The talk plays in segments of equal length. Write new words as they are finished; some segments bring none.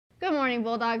Good morning,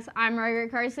 Bulldogs. I'm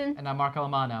Margaret Carson. And I'm Mark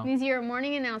Alamano. These are your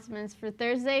morning announcements for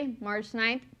Thursday, March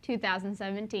 9th,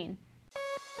 2017.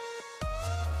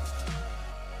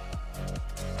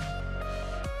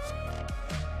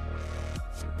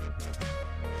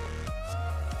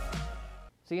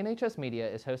 CNHS Media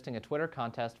is hosting a Twitter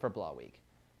contest for Blah Week.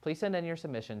 Please send in your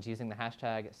submissions using the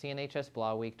hashtag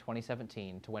CNHSBlahWeek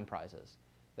 2017 to win prizes.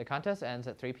 The contest ends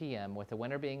at 3 p.m. with the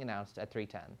winner being announced at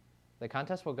 3:10. The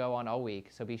contest will go on all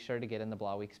week, so be sure to get in the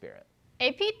Blah Week spirit.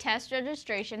 AP test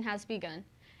registration has begun.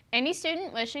 Any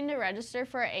student wishing to register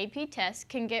for an AP test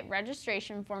can get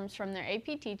registration forms from their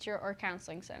AP teacher or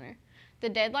counseling center. The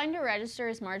deadline to register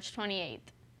is March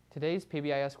 28th. Today's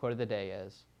PBIS quote of the day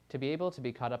is, "To be able to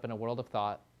be caught up in a world of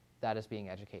thought, that is being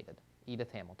educated."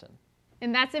 Edith Hamilton.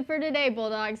 And that's it for today,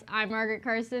 Bulldogs. I'm Margaret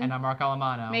Carson. And I'm Mark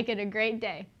Alamano. Make it a great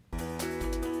day.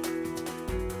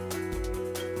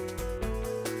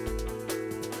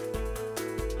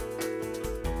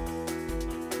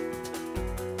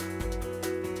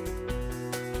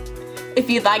 If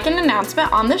you'd like an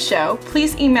announcement on the show,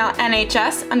 please email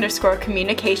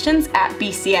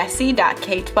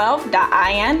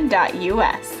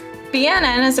nhs_communications@bcsc.k12.in.us.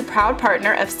 BNN is a proud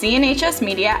partner of CNHS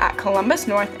Media at Columbus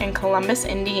North in Columbus,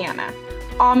 Indiana.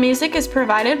 All music is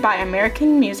provided by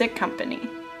American Music Company.